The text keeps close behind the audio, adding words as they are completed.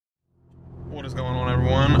What is going on,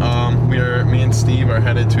 everyone? Me and Steve are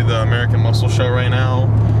headed to the American Muscle Show right now.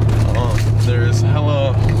 There's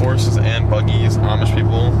hella horses and buggies, Amish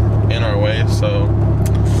people, in our way, so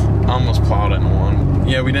I almost plowed into one.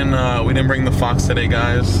 Yeah, we didn't bring the Fox today,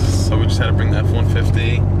 guys, so we just had to bring the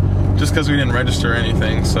F-150, just because we didn't register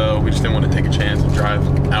anything, so we just didn't want to take a chance and drive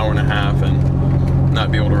an hour and a half and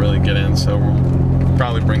not be able to really get in, so we'll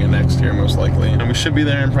probably bring it next year, most likely. And we should be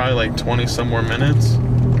there in probably like 20 some more minutes.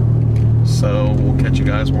 So we'll catch you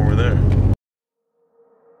guys when we're there.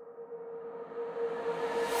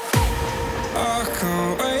 I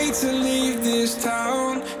can't wait to leave this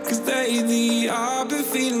town, cause lately I've been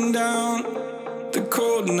feeling down. The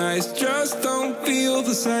cold nights just don't feel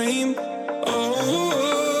the same. Oh,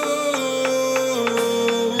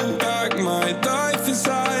 like my life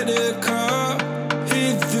inside a car,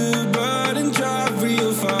 hit the button, drive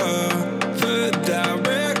real far. Put that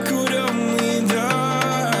record on me,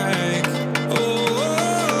 like,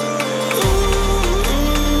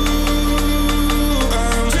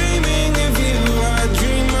 I'm dreaming of you, I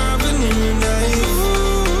dream of a new life.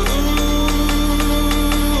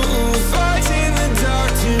 Fighting the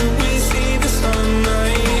dark till we see the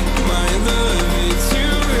sunlight. My love, it's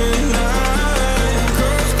you and I.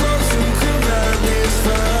 Close, close, and could ride this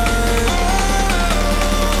fight.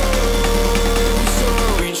 So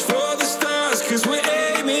reach for the stars, cause we're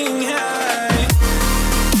aiming high.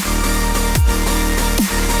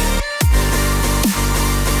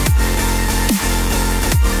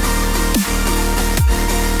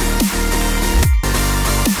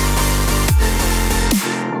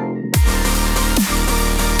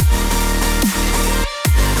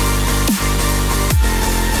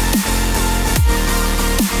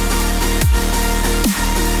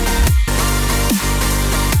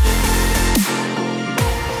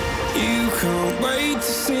 You can't wait to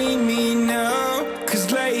see me now,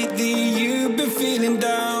 cause lately you've been feeling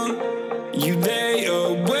down. You lay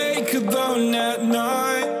awake alone at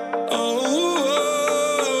night. Oh,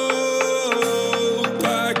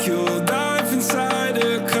 like your life inside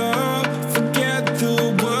a car. Forget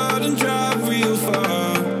the world and drive real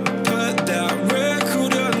far. Put that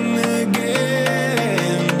record on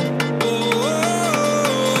again.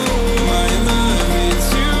 Oh, my love,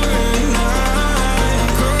 it's you and I.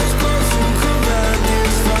 Close, close, and could ride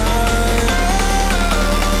this fight.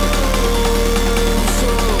 So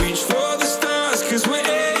reach for the stars, cause we're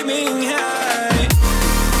aiming high.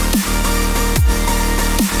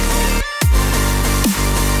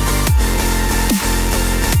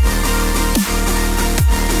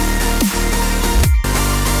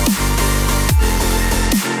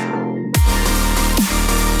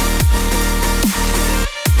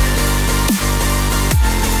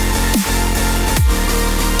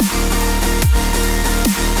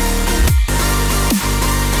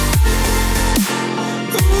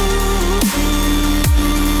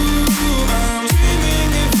 I'm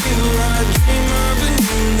dreaming of you, I dream of a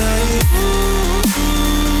new life.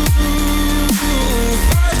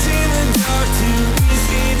 Fighting the dark till we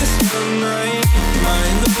see the sunlight. My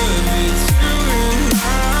love, it's you and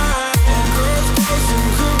I. Close, close, and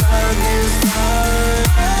could ride this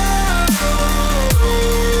fight.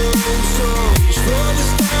 So reach for the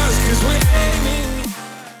stars, cause we're aiming.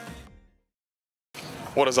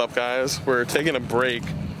 What is up, guys? We're taking a break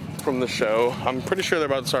from the show. I'm pretty sure they're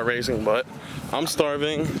about to start racing, but I'm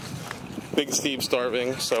starving. Big Steve's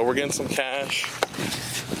starving, so we're getting some cash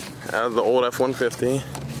out of the old F-150.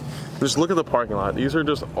 Just look at the parking lot. These are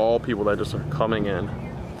just all people that just are coming in.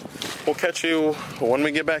 We'll catch you when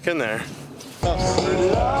we get back in there. Bruh.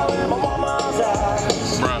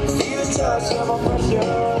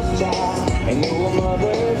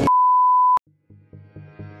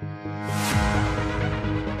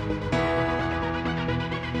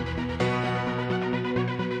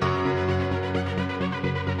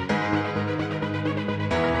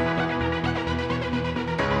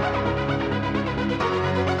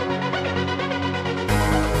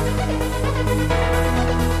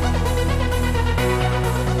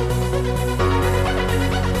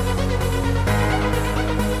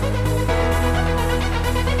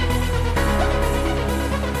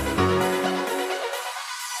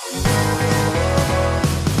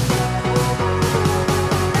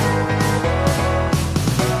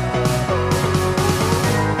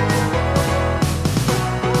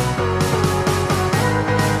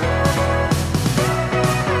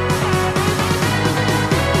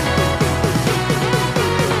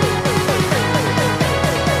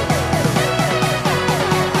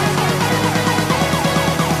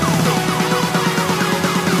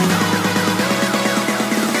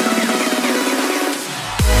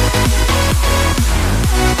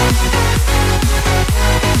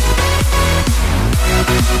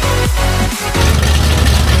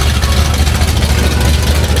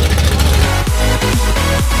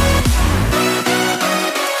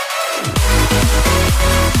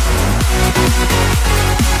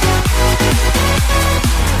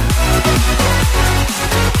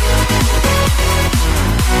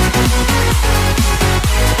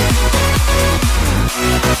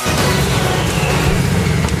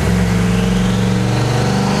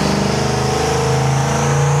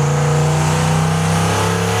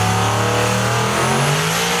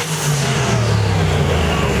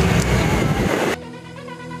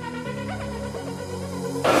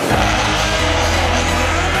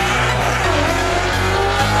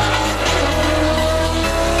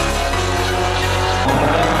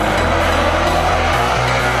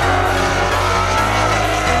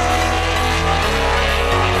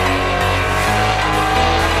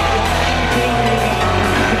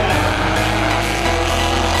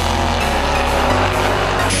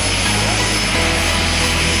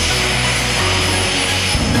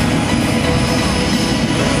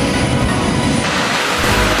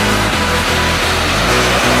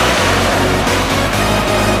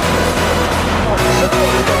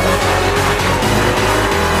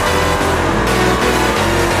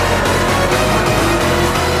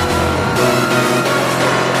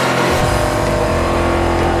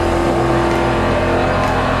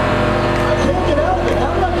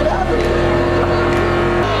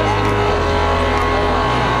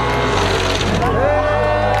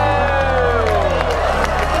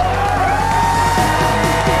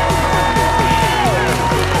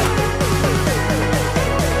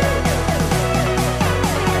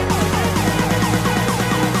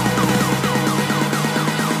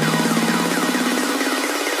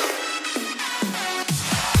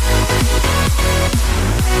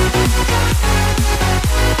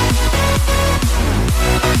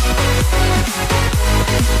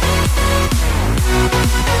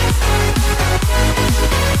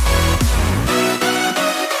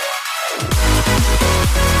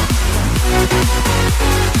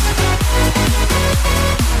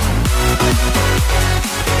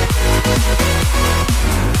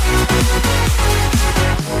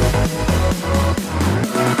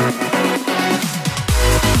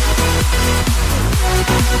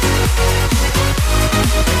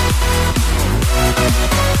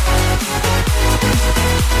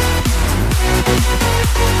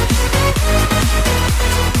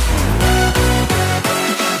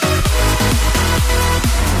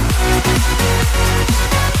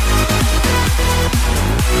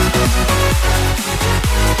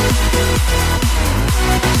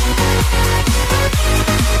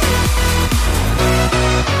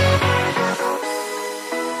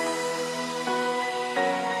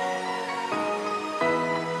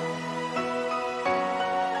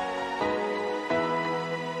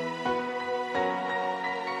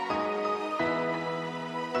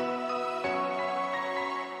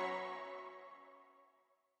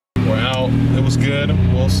 it was good.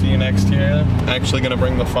 We'll see you next year. Actually gonna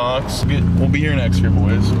bring the Fox. We'll be here next year,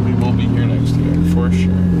 boys. We will be here next year, for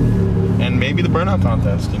sure. And maybe the burnout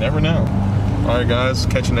contest, you never know. Alright guys,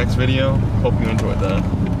 catch you next video. Hope you enjoyed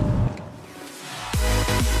that.